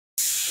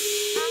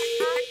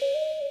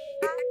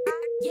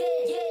Alright,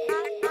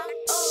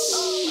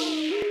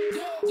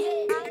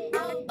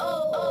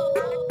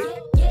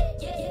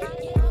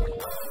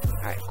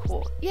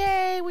 cool.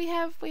 Yay, we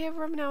have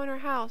room now in our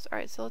house.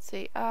 Alright, so let's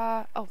see.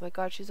 Oh my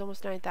god, she's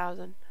almost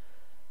 9,000.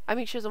 I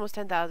mean, she was almost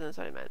 10,000 is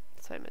what I meant.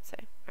 That's what I meant to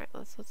say. Alright,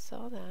 let's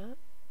sell that.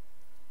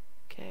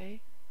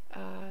 Okay.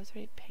 Is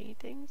there any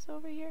paintings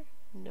over here?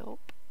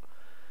 Nope.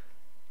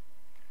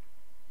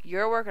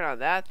 You're working on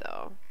that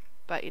though.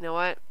 But you know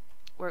what?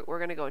 We're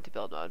gonna go into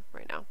build mode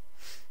right now.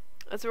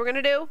 That's what we're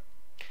gonna do.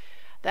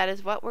 That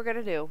is what we're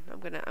gonna do. I'm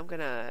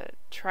gonna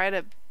try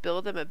to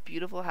build them a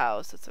beautiful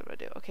house. That's what I'm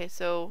gonna do. Okay,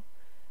 so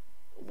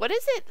what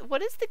is it?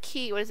 What is the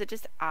key? What is it?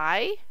 Just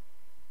I?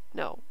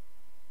 No.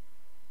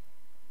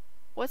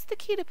 What's the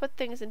key to put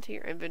things into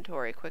your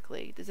inventory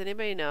quickly? Does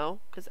anybody know?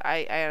 Because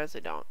I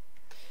honestly don't.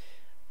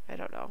 I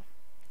don't know.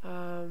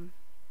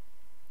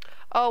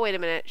 Oh, wait a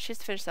minute. She has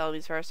to finish selling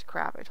these first.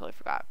 Crap, I totally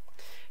forgot.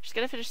 She's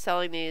gonna finish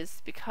selling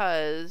these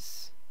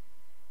because...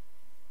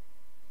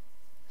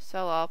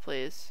 Sell all,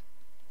 please.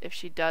 If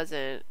she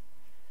doesn't,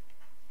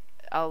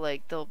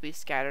 they'll be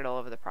scattered all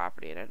over the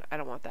property, and I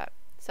don't want that.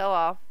 Sell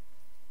all.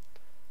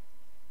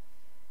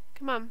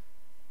 Come on.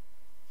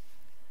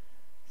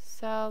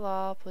 Sell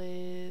all,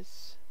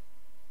 please.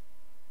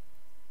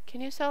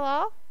 Can you sell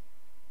all?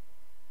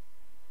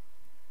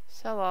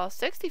 Sell all.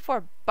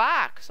 64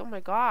 bucks! Oh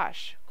my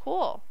gosh.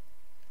 Cool.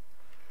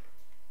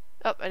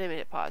 Oh, I didn't mean to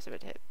hit pause. I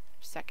meant to hit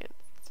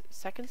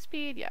second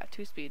speed? Yeah,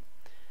 2 speed.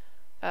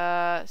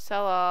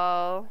 Sell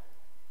all.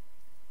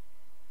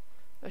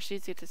 Oh, she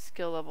needs to get to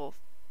skill level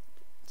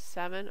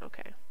 7?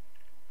 Okay.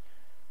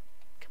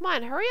 Come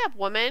on, hurry up,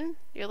 woman.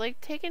 You're like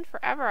taking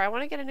forever. I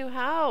want to get a new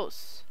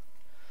house.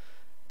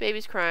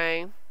 Baby's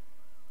crying.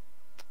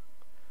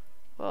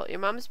 Well, your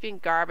mom's being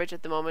garbage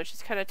at the moment.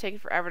 She's kind of taking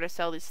forever to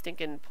sell these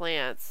stinking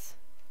plants.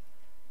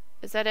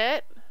 Is that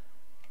it?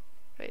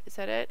 Wait, is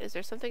that it? Is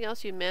there something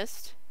else you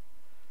missed?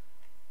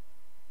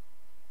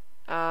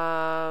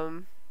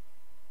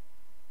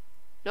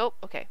 Nope.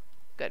 Okay.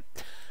 Good.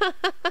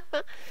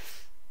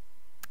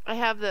 I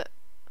have the...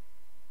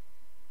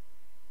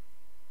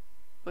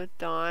 with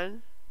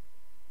Dawn.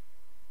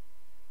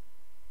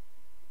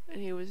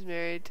 And he was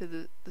married to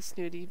the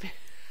snooty...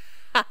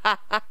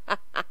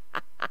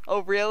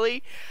 Oh,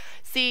 really?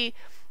 See,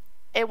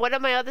 in one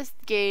of my other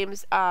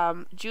games,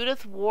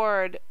 Judith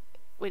Ward...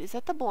 Wait, is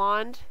that the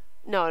blonde?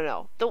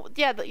 No.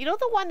 You know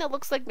the one that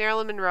looks like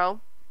Marilyn Monroe?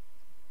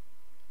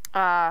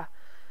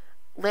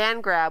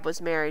 Landgrab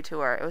was married to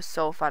her. It was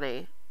so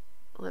funny.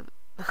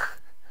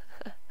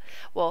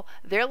 Well,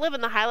 they're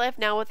living the high life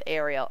now with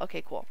Ariel.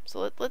 Okay, cool.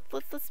 So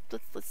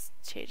let's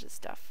change this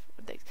stuff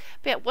and things.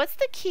 But yeah, what's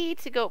the key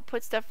to go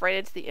put stuff right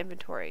into the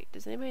inventory?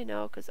 Does anybody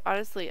know? Because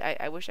honestly,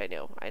 I wish I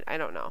knew. I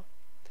don't know.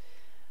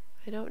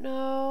 I don't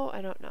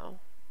know.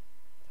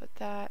 Put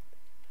that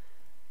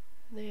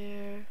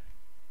there.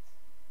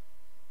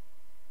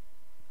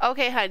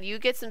 Okay, hun, you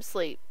get some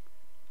sleep.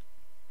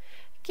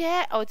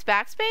 Oh, it's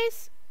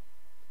backspace?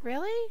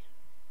 Really?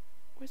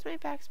 Where's my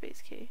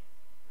backspace key?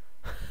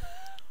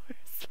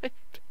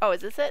 Oh,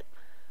 is this it?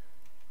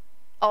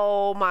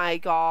 Oh my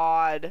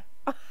god.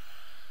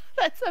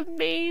 That's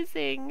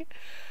amazing.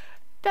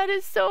 That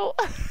is so...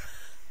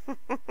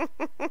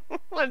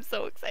 I'm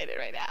so excited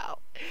right now.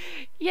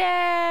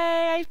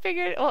 Yay! I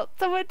figured... Well,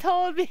 someone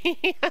told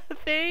me.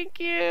 Thank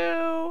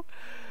you.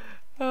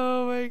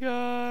 Oh my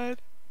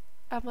god.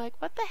 I'm like,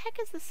 what the heck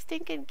is the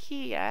stinking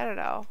key? I don't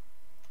know.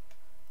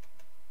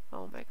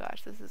 Oh my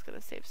gosh, this is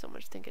gonna save so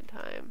much stinking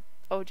time.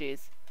 Oh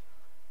geez.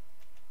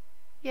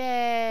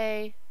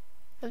 Yay!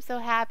 I'm so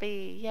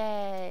happy.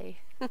 Yay!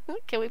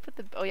 Can we put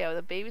the... Oh yeah,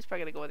 the baby's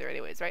probably gonna go in there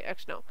anyways, right?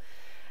 Actually, no.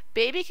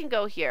 Baby can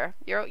go here.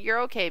 You're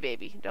okay,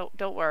 baby.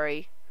 Don't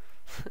worry.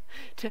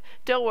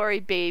 Don't worry,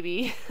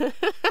 baby.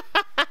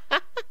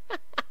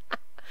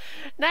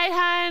 Night,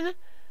 hun.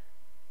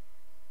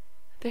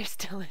 They're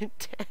still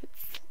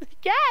intense.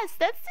 Yes,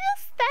 that's the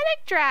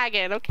aesthetic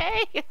dragon,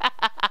 okay?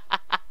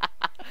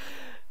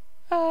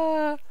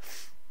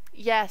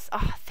 Yes.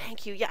 Oh,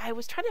 thank you. Yeah, I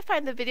was trying to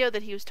find the video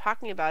that he was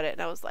talking about it,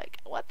 and I was like,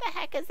 what the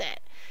heck is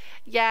it?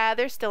 Yeah,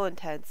 they're still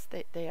intense.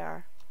 They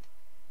are.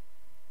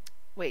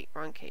 Wait,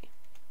 wrong key.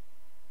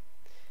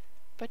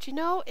 But you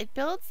know, it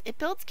builds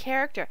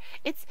character.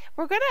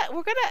 We're gonna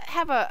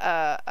have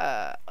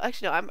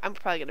actually no, I'm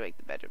probably gonna make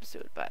the bedroom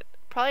soon, but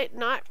probably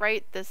not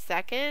right this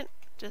second.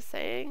 Just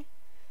saying.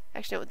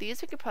 Actually, no,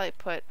 these we could probably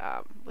put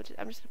I'm just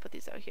gonna put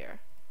these out here.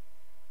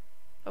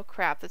 Oh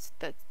crap, that's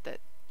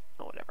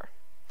oh whatever.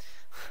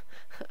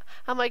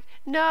 I'm like,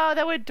 no,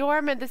 that would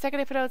dormant the second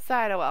I put it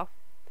outside. Oh well.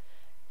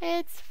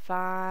 It's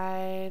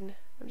fine.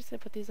 I'm just gonna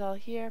put these all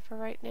here for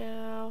right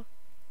now.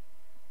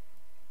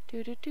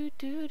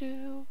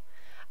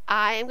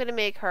 I am gonna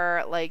make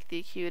her like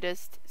the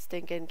cutest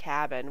stinking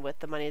cabin with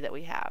the money that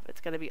we have.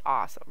 It's gonna be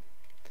awesome.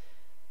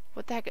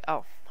 What the heck?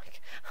 Oh,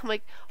 I'm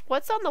like,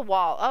 what's on the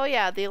wall? Oh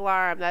yeah, the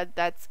alarm.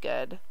 That's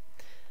good.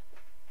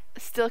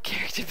 Still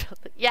character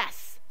building.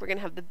 Yes, we're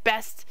gonna have the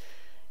best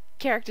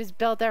characters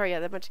built ever.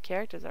 Yeah, that bunch of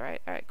characters. All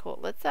right, cool.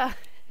 Let's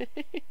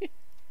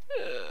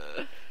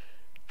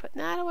putting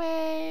that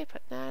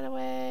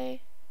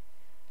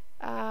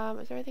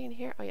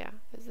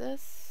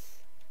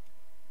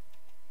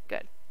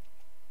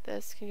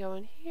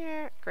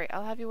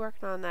be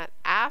working on that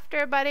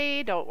after,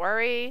 buddy. Don't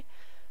worry.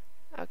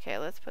 Okay,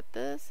 let's put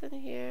this in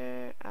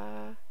here.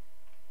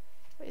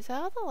 Is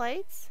that all the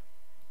lights?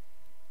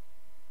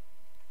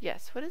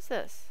 Yes, what is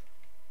this?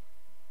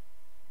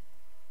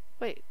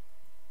 Wait,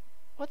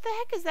 what the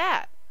heck is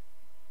that?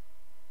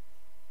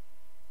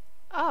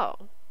 Oh,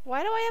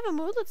 why do I have a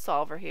moodlet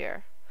solver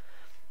here?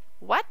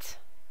 What?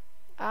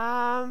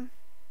 Alright,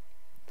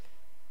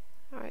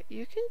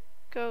 you can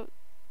go.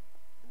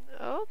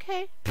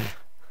 Okay.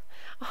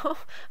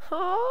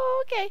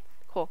 Oh, okay.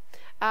 Cool.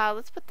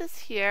 Let's put this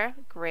here.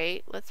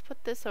 Great. Let's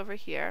put this over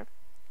here.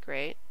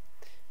 Great.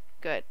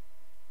 Good.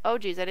 Oh,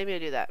 geez, I didn't mean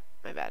to do that.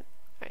 My bad.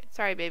 Alright,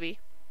 sorry, baby.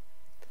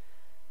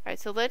 Alright,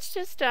 so let's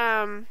just,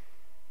 I'm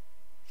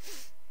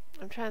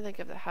trying to think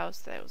of the house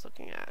that I was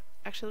looking at.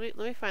 Actually,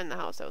 let me find the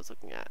house I was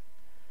looking at.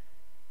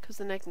 Because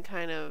then I can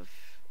kind of,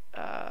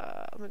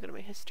 let me go to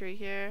my history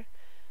here.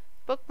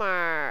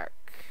 Bookmark.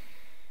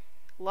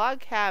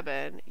 Log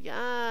cabin.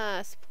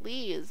 Yes,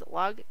 please.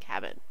 Log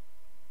cabin.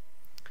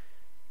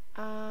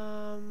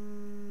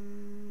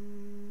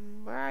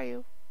 Where are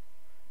you?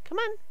 Come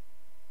on.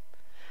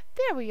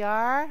 There we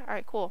are.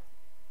 Alright, cool.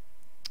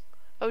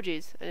 Oh,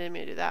 geez. I didn't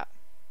mean to do that.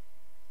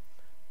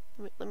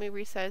 Let me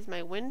resize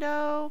my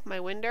window. My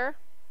winder,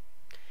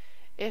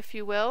 if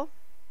you will.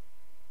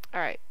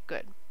 Alright,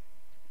 good.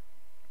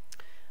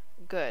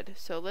 Good.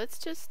 So let's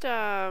just,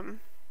 oh,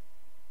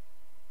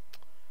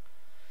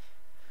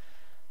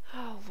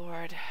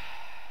 Lord.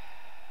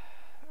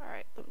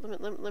 Alright,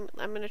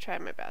 I'm going to try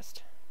my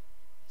best.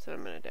 That's what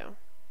I'm going to do.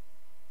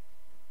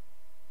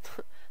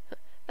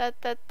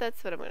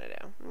 That's what I'm going to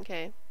do.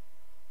 Okay.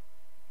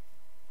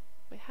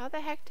 Wait, how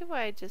the heck do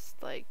I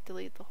just, like,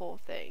 delete the whole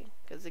thing?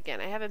 Because, again,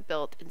 I haven't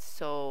built in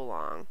so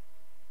long.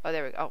 Oh,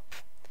 there we go. Oh,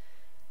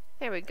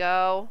 there we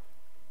go.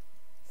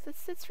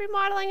 It's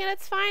remodeling at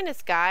its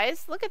finest,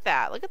 guys. Look at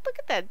that. Look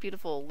at that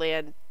beautiful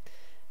land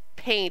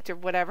paint or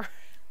whatever.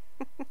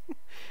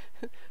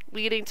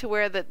 Leading to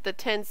where the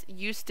tents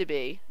used to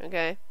be.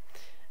 Okay.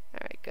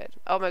 Alright, good.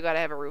 Oh my god,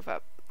 I have a roof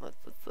up. Let's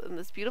and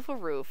this beautiful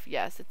roof.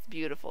 Yes, it's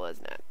beautiful,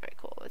 isn't it? Alright,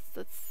 cool.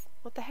 Let's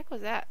what the heck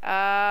was that?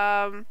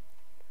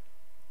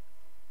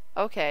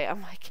 Okay,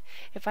 I'm like,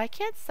 if I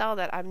can't sell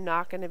that, I'm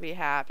not gonna be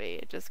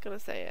happy. Just gonna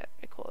say it.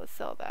 Alright, cool, let's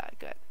sell that.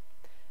 Good.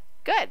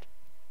 Good.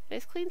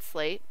 Nice clean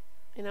slate,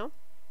 you know?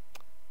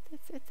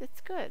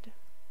 It's good.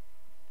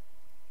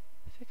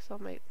 Fix all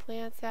my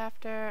plants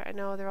after. I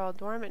know they're all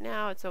dormant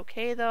now. It's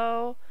okay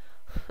though.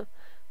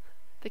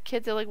 The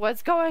kids are like,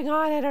 what's going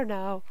on? I don't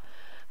know.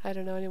 I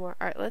don't know anymore.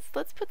 Alright, let's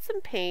put some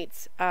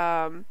paints.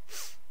 As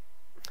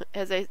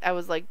I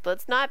was like,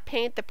 let's not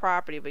paint the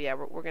property, but yeah,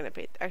 we're gonna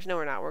paint. Actually, no,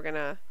 we're not. We're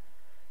gonna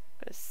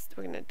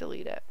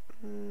delete it.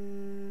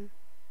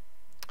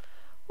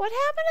 What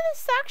happened to the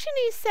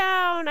suctiony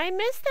sound? I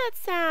missed that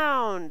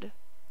sound.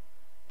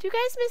 Do you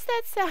guys miss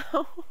that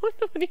sound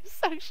when you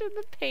suction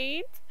the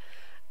paint?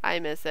 I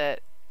miss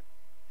it.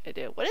 I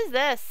do. What is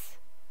this?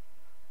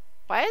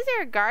 Why is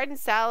there a garden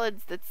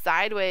salad that's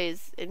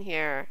sideways in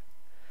here?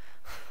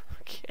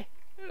 Okay.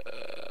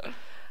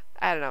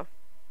 I don't know.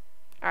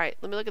 Alright,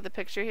 let me look at the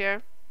picture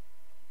here.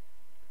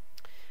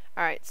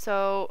 Alright,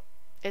 so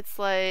it's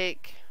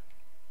like...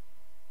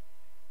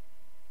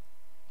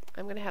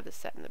 I'm going to have this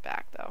set in the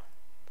back though.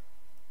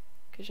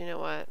 Because you know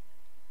what?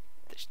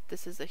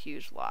 This is a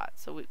huge lot.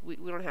 So we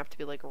don't have to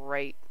be like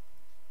right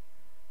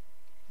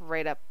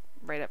up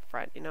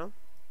front, you know?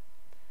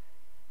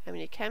 I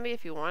mean, you can be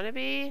if you want to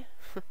be.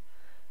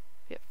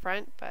 Be up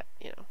front, but,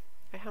 you know.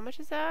 Right, how much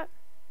is that?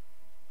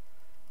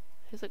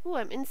 He's like, ooh,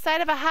 I'm inside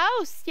of a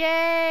house!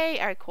 Yay!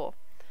 Alright, cool.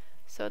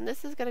 So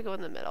this is going to go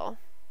in the middle.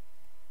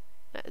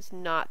 That is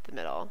not the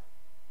middle.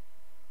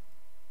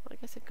 Well, I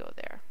guess it'd go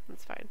there.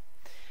 That's fine.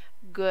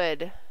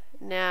 Good.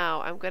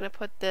 Now, I'm going to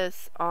put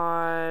this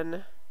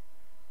on...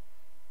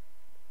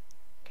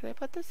 Can I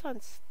put this on...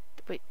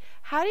 Wait,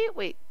 how do you...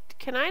 Wait,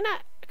 can I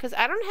not... Because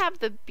I don't have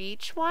the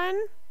beach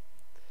one.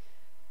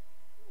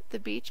 The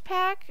beach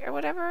pack, or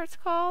whatever it's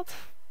called.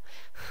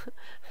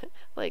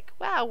 Like,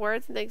 wow,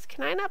 words and things.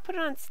 Can I not put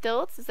it on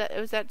stilts? Is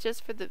that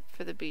just for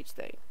the beach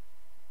thing?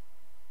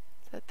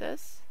 Is that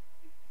this?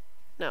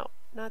 No,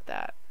 not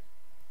that.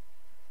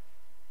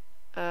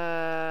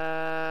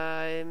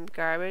 I'm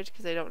garbage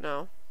because I don't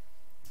know.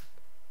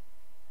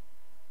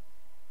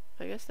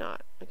 I guess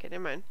not. Okay,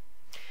 never mind.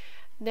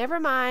 Never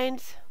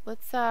mind.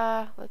 Let's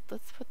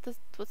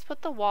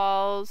put the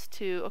walls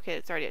to... Okay,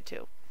 it's already at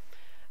 2.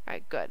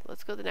 Alright, good.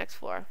 Let's go to the next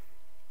floor.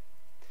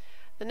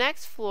 The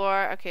next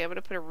floor... Okay, I'm going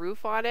to put a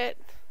roof on it.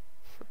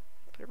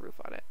 Put a roof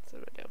on it. That's what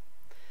I'm going to do.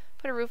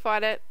 Put a roof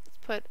on it. Let's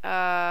put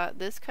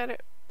this kind of...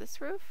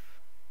 This roof?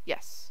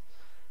 Yes.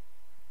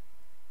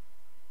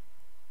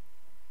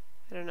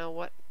 I don't know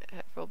what...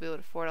 If we'll be able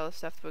to afford all the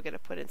stuff that we're going to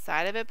put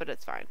inside of it, but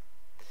it's fine.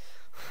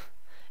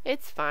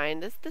 It's fine.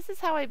 This is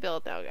how I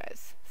build now,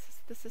 guys.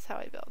 This is how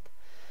I build.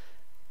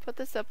 Put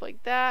this up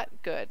like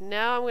that. Good.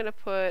 Now I'm going to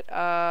put...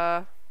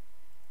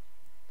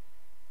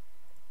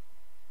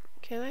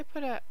 Can I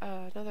put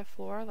another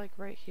floor, like,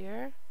 right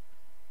here?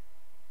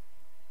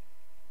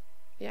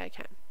 Yeah, I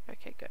can.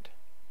 Okay, good.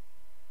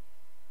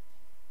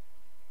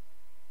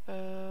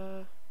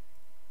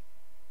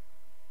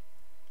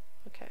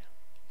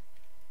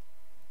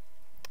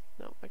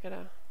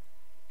 gotta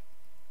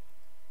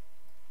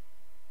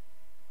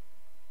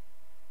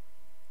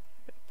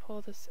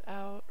pull this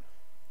out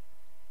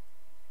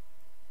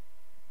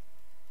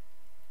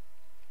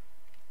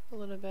a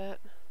little bit.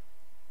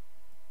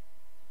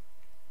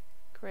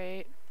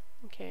 Great.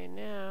 Okay,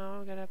 now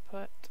I'm gonna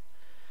put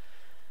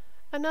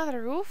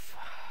another roof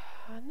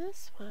on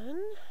this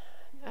one.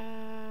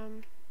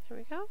 Here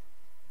we go.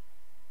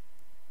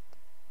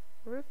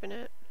 Roofing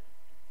it.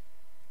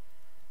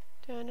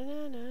 Yep,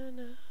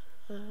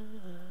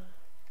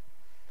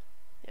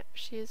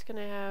 she's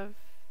gonna have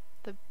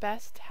the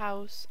best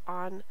house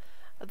on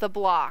the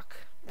block.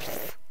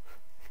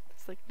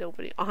 It's like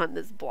nobody on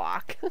this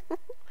block.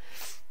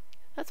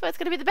 That's why it's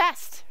gonna be the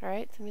best.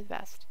 Alright, it's gonna be the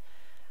best.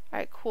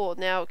 Alright, cool.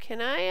 Now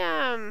can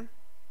I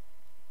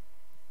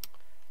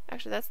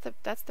actually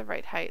that's the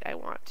right height I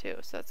want too,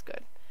 so that's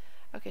good.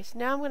 Okay, so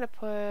now I'm gonna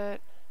put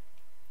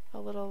a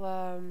little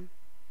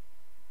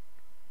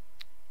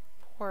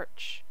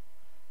porch.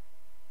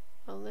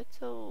 A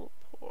little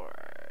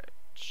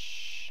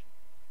porch.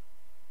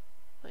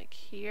 Like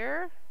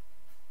here.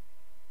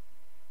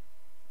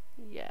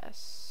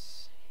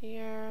 Yes.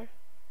 Here.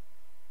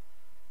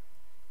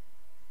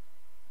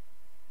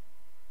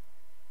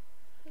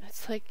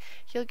 It's like,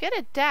 you'll get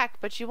a deck,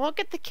 but you won't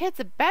get the kids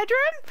a bedroom?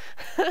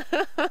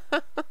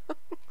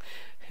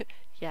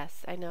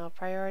 Yes, I know.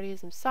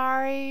 Priorities, I'm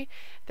sorry.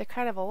 They're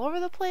kind of all over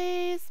the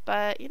place,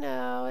 but, you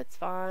know, it's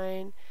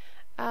fine.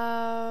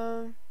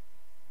 Alright,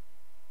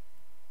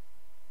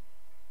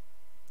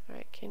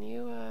 can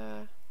you,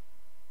 gotta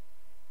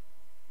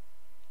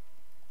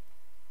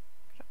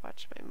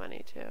watch my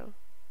money, too.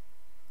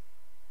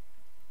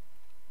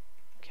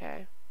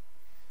 Okay.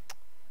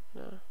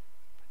 I'm gonna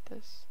put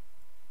this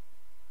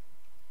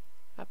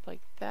up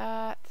like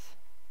that.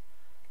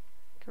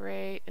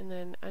 Great, and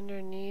then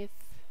underneath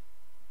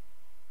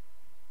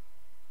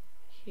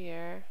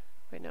here.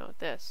 Wait, no,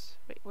 this.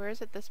 Wait, where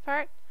is it? This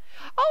part?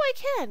 Oh, I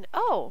can!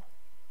 Oh!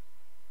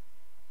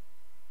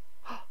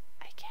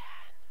 I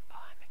can.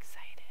 Oh, I'm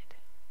excited.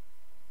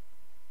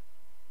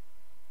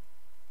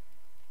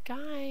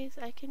 Guys,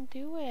 I can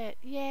do it.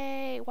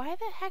 Yay! Why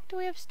the heck do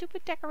we have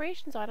stupid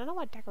decorations on? I don't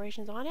want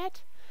decorations on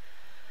it.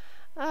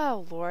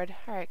 Oh, Lord.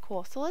 Alright,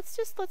 cool. So let's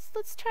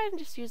try and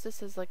just use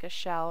this as like a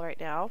shell right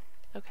now.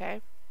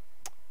 Okay.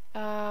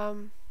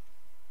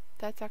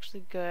 That's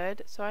actually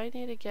good. So I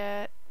need to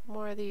get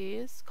more of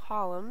these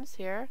columns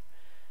here.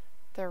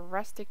 The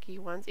rustic-y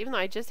ones. Even though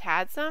I just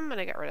had some and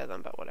I got rid of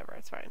them, but whatever,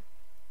 it's fine.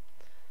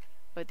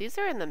 But these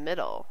are in the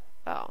middle.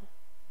 Oh.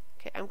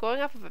 Okay, I'm going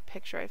off of a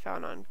picture I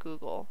found on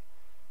Google.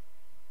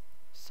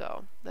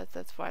 So,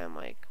 that's why I'm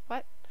like,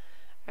 what?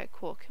 Alright,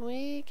 cool. Can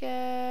we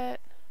get...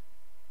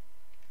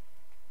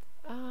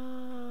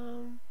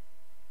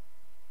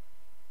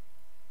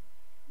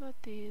 Not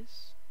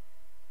these.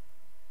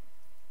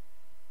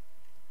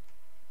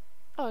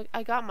 Oh,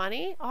 I got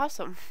money?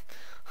 Awesome.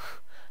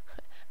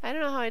 I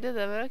don't know how I did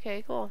that, but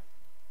okay, cool.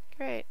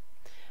 Great.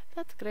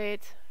 That's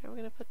great. We're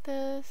gonna put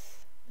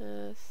this,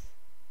 this,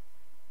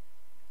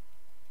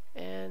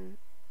 and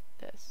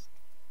this.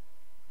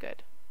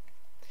 Good.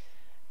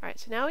 Alright,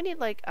 so now we need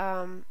like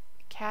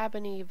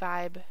cabin-y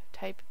vibe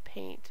type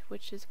paint,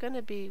 which is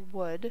gonna be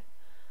wood.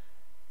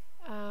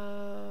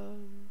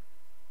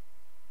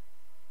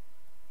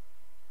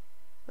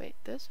 Wait,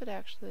 this would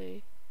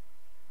actually...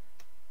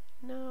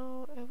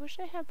 No, I wish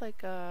I had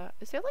like a...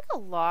 Is there like a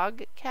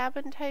log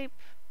cabin type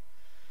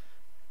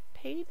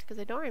paint? Because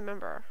I don't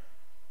remember.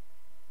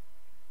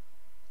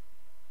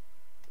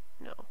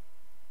 No.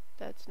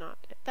 That's not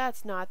it.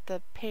 That's not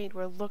the paint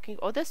we're looking...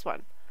 Oh, this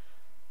one!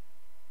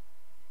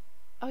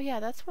 Oh yeah,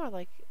 that's more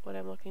like what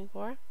I'm looking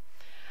for.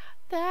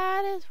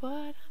 That is what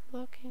I'm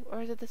looking...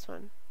 Or is it this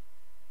one?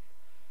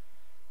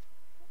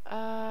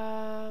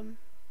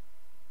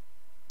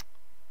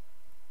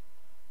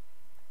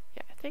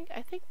 Yeah,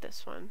 I think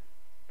this one.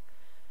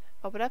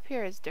 Oh, but up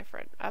here is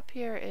different. Up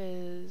here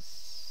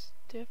is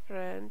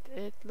different.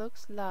 It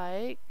looks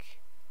like...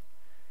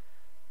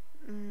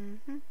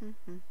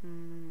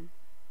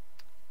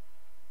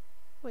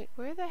 Wait,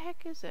 where the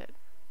heck is it?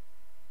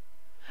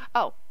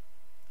 Oh,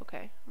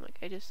 okay. I'm like,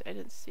 I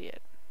didn't see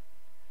it.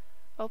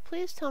 Oh,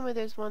 please tell me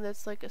there's one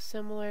that's like a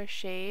similar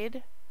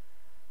shade.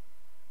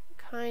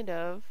 Kind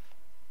of.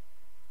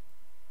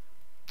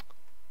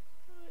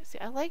 See,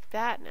 I like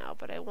that now,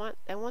 but I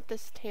want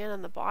this tan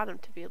on the bottom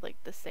to be like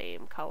the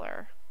same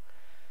color.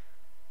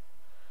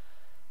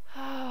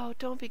 Oh,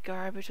 don't be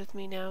garbage with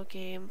me now,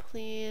 game,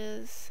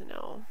 please.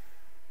 No.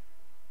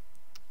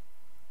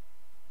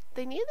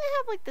 They need to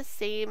have like the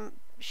same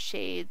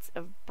shades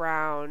of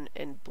brown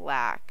and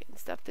black and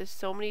stuff. There's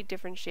so many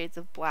different shades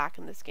of black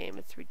in this game.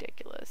 It's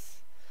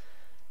ridiculous.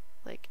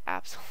 Like,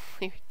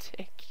 absolutely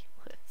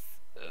ridiculous.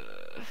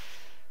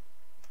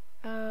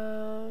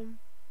 Ugh.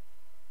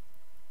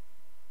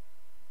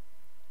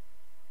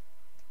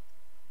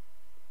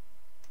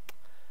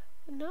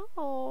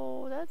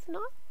 No, that's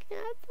not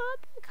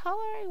the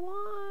color I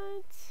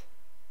want.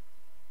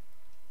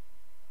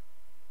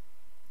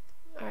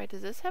 Alright,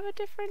 does this have a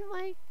different,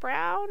 like,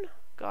 brown?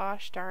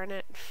 Gosh darn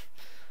it.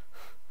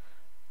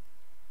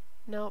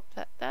 Nope,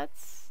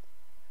 that's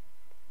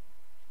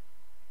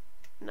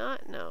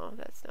not, no,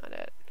 that's not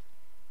it.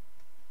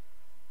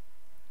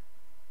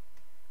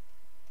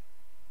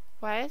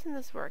 Why isn't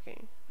this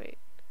working? Wait.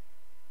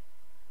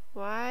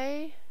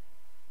 Why?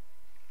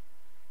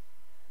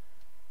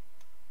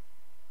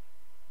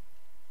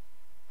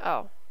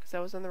 Oh, because I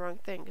was on the wrong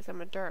thing, because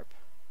I'm a derp.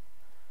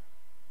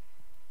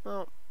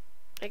 Well,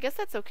 I guess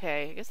that's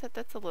okay. I guess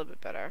that's a little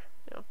bit better.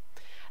 You know.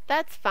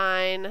 That's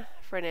fine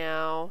for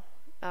now.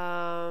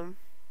 I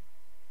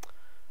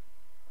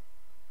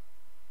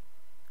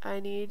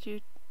need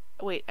you...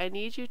 Wait, I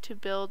need you to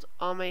build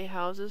all my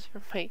houses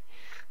for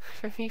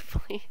me,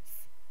 please.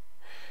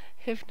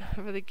 If not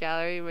for the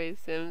gallery of my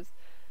Sims.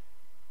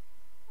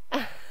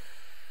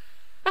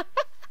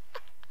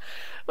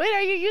 Wait,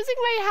 are you using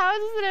my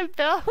houses that I've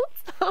built?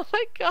 Oh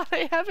my god,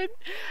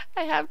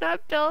 I have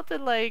not built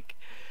in like,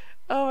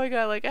 oh my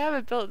god, like I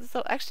haven't built,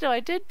 so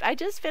actually no, I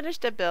just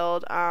finished a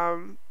build,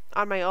 on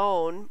my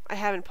own. I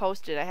haven't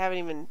posted, I haven't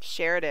even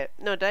shared it.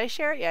 No, did I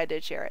share it? Yeah, I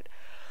did share it.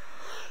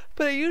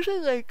 But I usually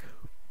like,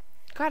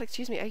 god,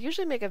 excuse me, I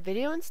usually make a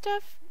video and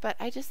stuff, but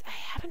I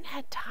haven't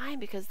had time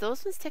because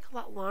those ones take a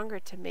lot longer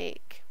to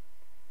make.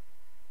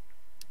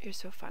 You're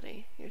so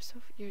funny.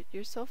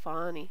 You're so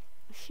funny.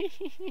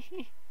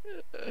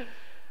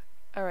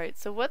 Alright,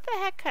 so what the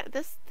heck,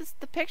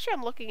 the picture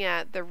I'm looking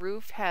at, the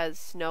roof has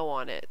snow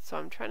on it, so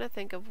I'm trying to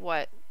think of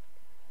what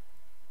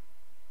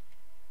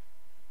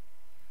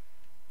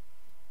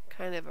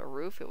kind of a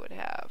roof it would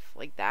have.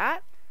 Like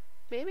that?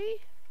 Maybe?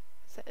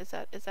 Is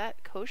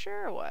that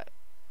kosher or what?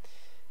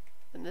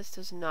 And this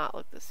does not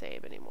look the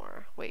same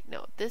anymore. Wait,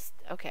 no, this,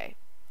 okay,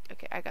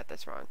 I got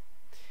this wrong.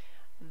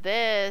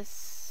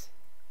 This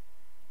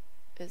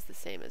is the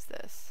same as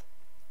this.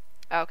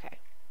 Okay.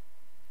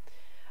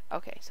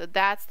 Okay, so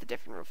that's the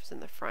different roofs in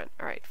the front.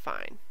 Alright,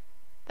 fine.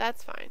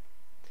 That's fine.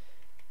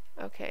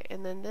 Okay,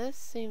 and then this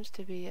seems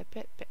to be a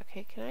bit big.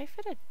 Okay, can I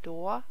fit a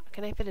door?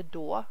 Can I fit a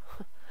door?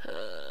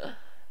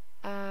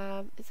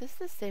 Is this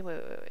the same?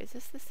 Wait, is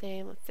this the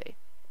same? Let's see.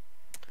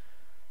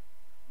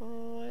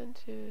 1,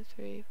 2,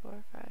 3, 4,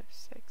 5,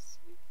 6.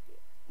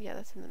 Yeah,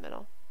 that's in the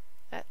middle.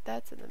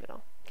 That's in the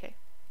middle. Okay.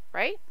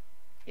 Right?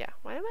 Yeah.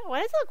 Why does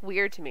it look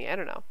weird to me? I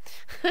don't know.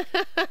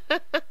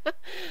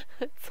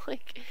 It's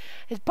like,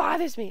 it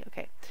bothers me.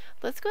 Okay.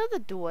 Let's go to the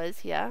doors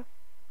here.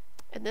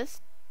 And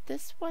this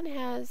one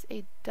has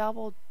a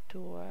double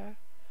door.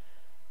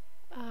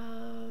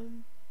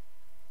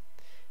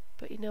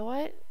 But you know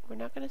what? We're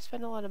not going to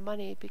spend a lot of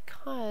money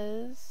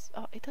because...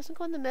 Oh, it doesn't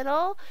go in the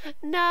middle?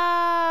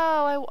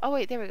 No! Oh,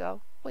 wait, there we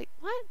go. Wait,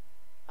 what?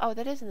 Oh,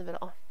 that is in the middle.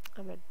 Oh,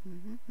 I'm gonna...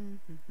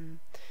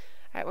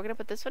 Alright, we're going to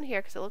put this one here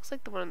because it looks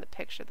like the one in the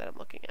picture that I'm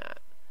looking at.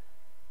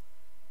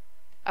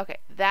 Okay,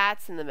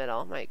 that's in the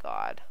middle. My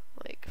god.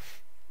 Like...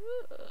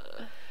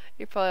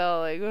 You're probably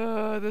all like,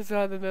 oh, this is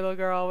not in the middle,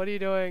 girl. What are you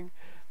doing?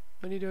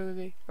 What are you doing with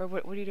me? Or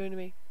what are you doing to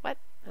me? What?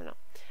 I don't know.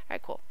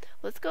 Alright, cool.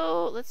 Let's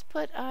go... Let's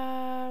put,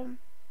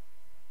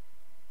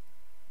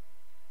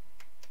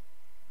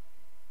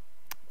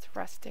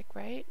 rustic,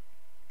 right?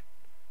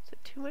 Is it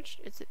too much?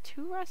 Is it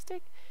too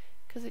rustic?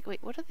 Because, like,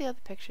 wait, what do the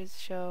other pictures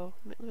show?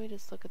 Let me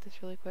just look at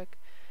this really quick.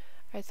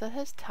 Alright, so that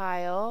has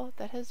tile,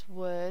 that has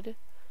wood.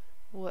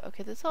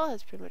 Okay, this all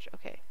has pretty much,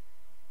 okay.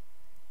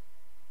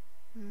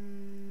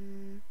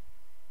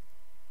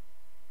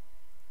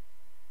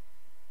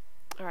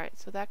 Alright,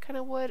 so that kind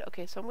of wood.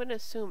 Okay, so I'm going to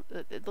assume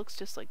that it looks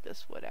just like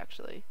this wood,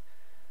 actually.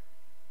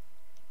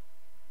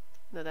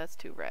 No, that's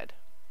too red.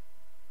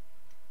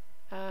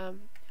 I'll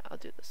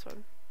do this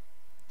one.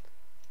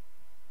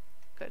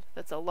 Good.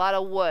 That's a lot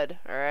of wood,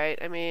 alright?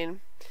 I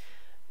mean,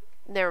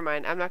 never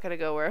mind. I'm not going to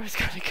go where I was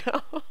going to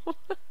go.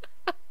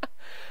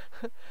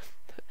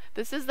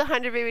 This is the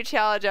 100 baby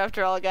challenge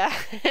after all, guys.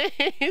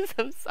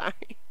 I'm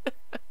sorry.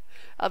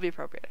 I'll be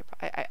appropriate.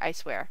 I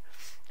swear.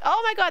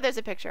 Oh my god, there's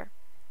a picture.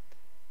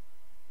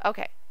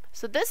 Okay.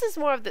 So this is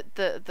more of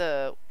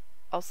the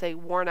I'll say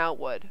worn out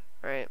wood,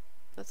 right?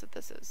 That's what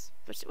this is.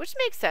 Which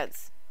makes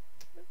sense.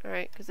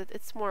 Alright, because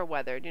it's more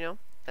weathered, you know?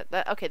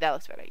 Okay, that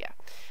looks better, yeah.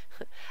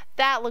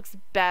 That looks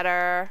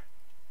better.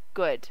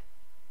 Good.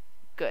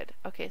 Good.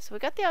 Okay, so we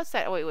got the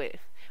outside. Oh, wait.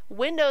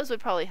 Windows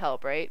would probably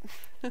help, right?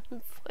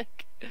 It's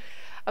like...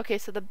 Okay,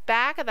 so the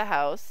back of the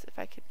house, if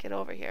I could get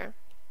over here.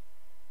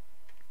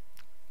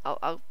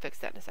 I'll fix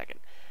that in a second.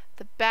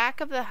 The back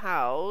of the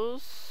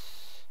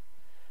house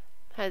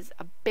has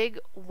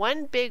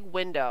one big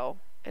window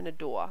and a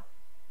door.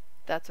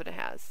 That's what it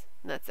has.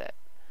 And that's it.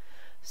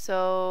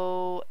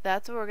 So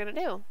that's what we're gonna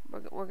do.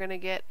 We're gonna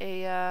get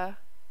a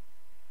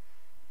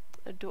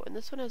door, and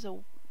this one has a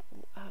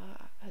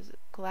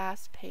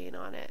glass pane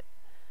on it.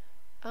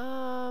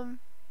 I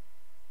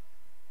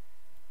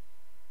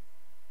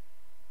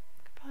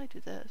could probably do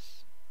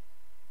this.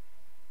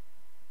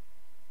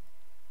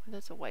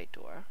 That's a white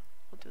door.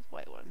 We'll do the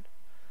white one.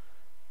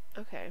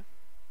 Okay.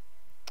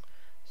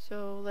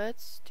 So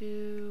let's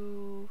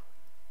do.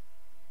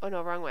 Oh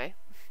no, wrong way.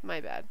 My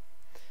bad.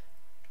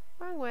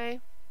 Wrong way.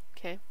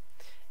 Okay,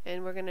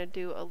 and we're gonna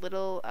do a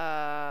little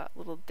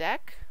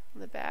deck on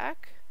the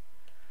back.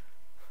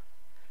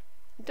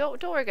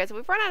 Don't worry, guys. If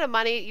we've run out of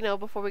money, you know,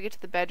 before we get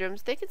to the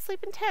bedrooms, they can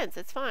sleep in tents.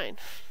 It's fine.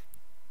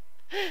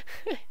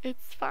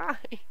 It's fine.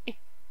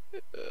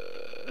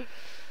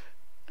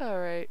 All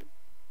right.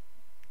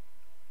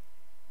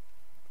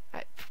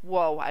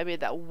 Whoa! I made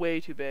that way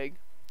too big.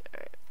 All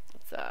right.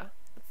 Let's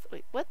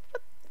wait. What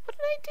did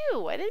I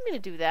do? I didn't mean to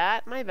do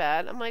that. My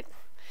bad. I'm like,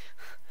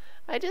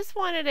 I just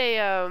wanted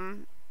a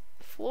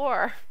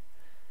floor.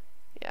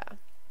 Yeah.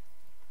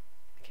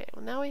 Okay.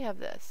 Well, now we have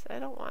this. I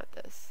don't want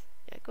this.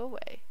 Yeah, go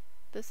away.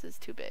 This is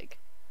too big.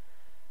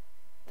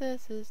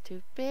 This is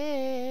too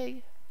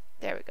big.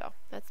 There we go.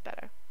 That's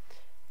better.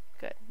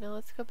 Good. Now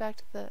let's go back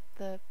to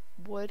the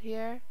wood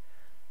here.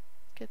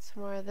 Get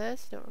some more of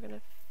this. No, we're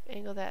gonna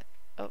angle that.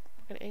 Oh,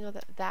 we're gonna angle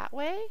that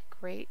way.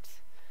 Great.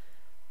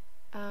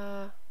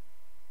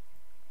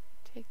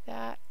 Take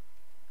that.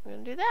 We're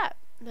gonna do that.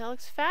 That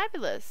looks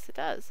fabulous. It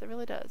does. It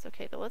really does.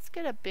 Okay, now let's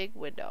get a big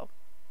window.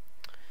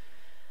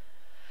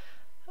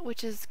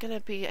 Which is gonna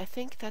be, I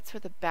think that's where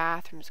the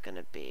bathroom's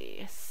gonna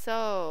be.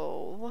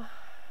 So,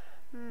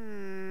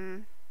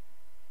 this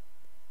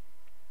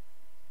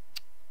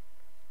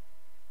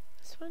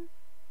one?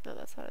 No,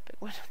 that's not a big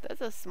window.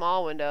 That's a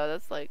small window.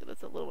 That's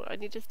a little one. I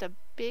need just a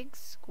big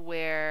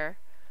square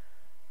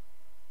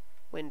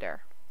window.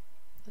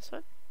 This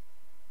one?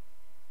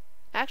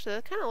 Actually,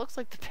 that kind of looks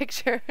like the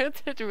picture.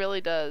 It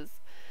really does.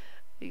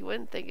 You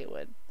wouldn't think it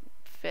would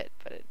fit,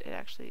 but it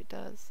actually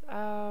does.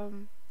 I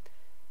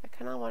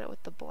kind of want it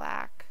with the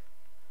black.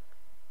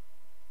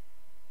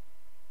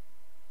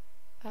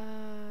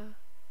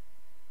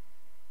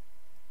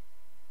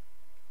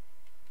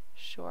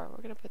 Sure,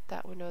 we're going to put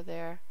that window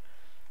there.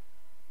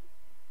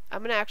 I'm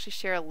going to actually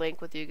share a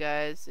link with you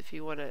guys if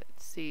you want to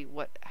see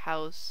what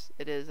house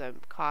it is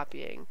I'm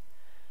copying.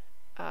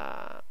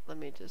 Let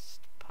me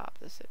just pop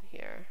this in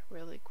here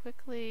really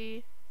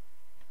quickly.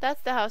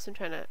 That's the house I'm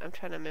trying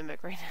to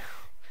mimic right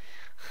now.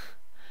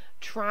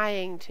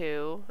 Trying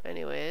to.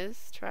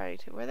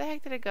 Where the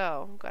heck did it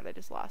go? Oh God, I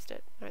just lost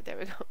it. Alright, there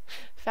we go.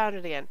 Found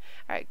it again.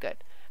 Alright, good.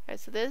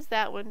 Alright, so there's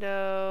that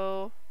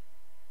window.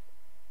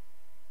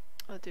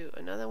 I'll do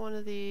another one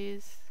of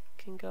these.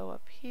 Can go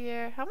up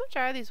here. How much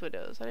are these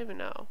windows? I don't even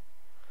know.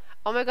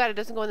 Oh my God, it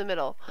doesn't go in the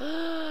middle.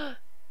 No,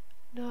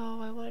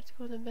 I want it to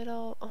go in the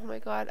middle. Oh my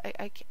God,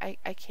 I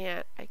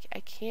can't. I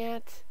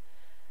can't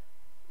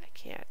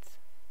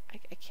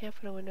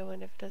put a window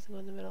in if it doesn't go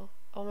in the middle.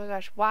 Oh my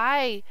gosh,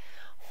 why?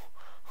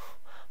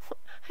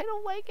 I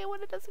don't like it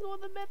when it doesn't go in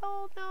the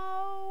middle.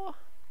 No.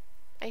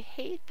 I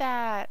hate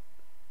that.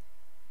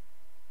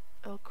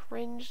 I'll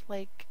cringe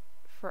like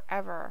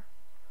forever.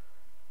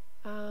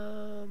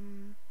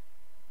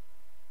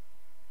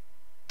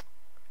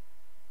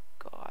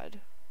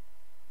 God.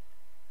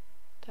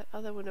 That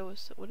other window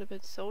would have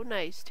been so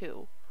nice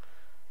too.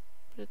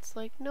 But it's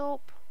like,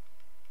 nope.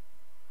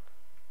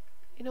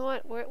 You know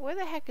what? Where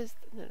the heck is...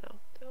 No.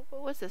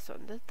 What's this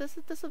one? This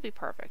will be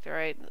perfect,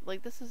 alright?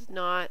 Like, this is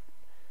not...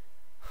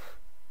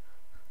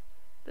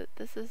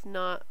 This is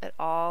not at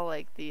all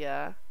like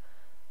the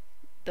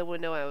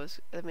window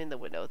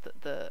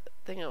the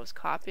thing I was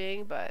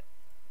copying, but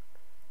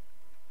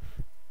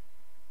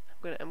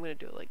I'm gonna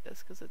do it like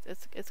this because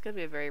it's gonna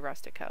be a very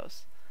rustic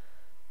house.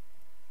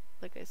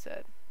 Like I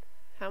said,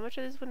 how much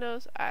are these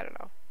windows? I don't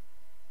know.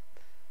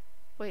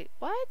 Wait,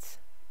 what?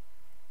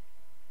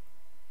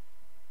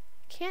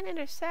 Can't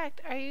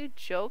intersect? Are you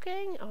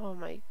joking? Oh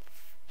my!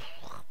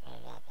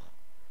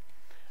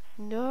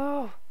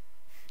 No.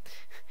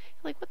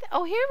 Like what the?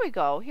 Oh, here we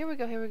go. Here we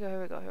go.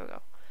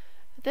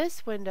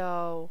 This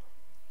window.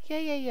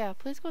 Yeah.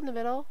 Please go in the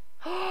middle.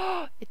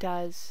 Oh, it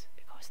does.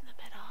 It goes in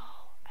the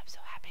middle. I'm so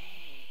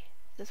happy.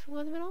 Does this one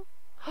go in the middle?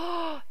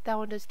 Oh, that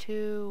one does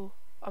too.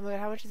 Oh my God,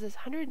 how much is this?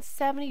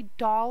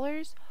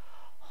 $170?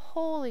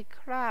 Holy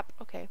crap.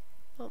 Okay.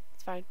 Well,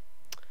 it's fine.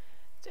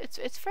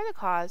 It's for the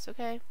cause,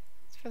 okay?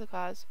 It's for the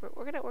cause.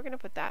 We're gonna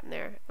put that in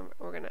there.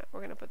 We're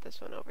gonna put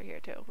this one over here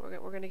too.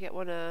 We're gonna get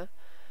one of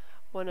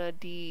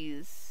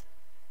D's.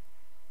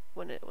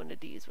 One of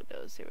D's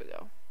windows. Here we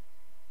go.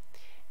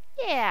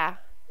 Yeah,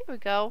 there we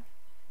go.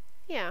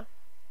 Yeah,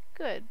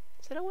 good.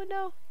 Is that a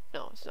window?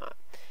 No, it's not.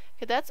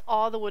 Okay, that's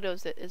all the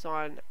windows that is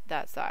on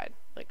that side.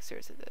 Like,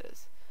 seriously, that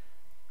is.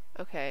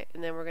 Okay,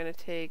 and then we're gonna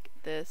take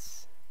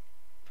this,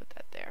 put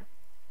that there.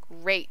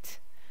 Great.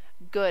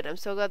 Good. I'm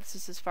so glad this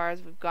is as far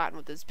as we've gotten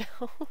with this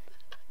build.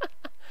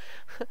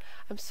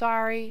 I'm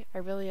sorry. I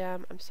really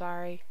am. I'm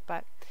sorry.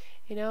 But,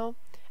 you know,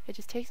 it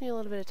just takes me a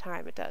little bit of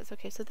time. It does.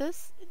 Okay, so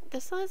this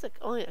one has like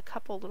only a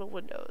couple little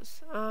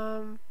windows.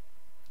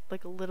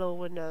 Like little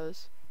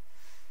windows.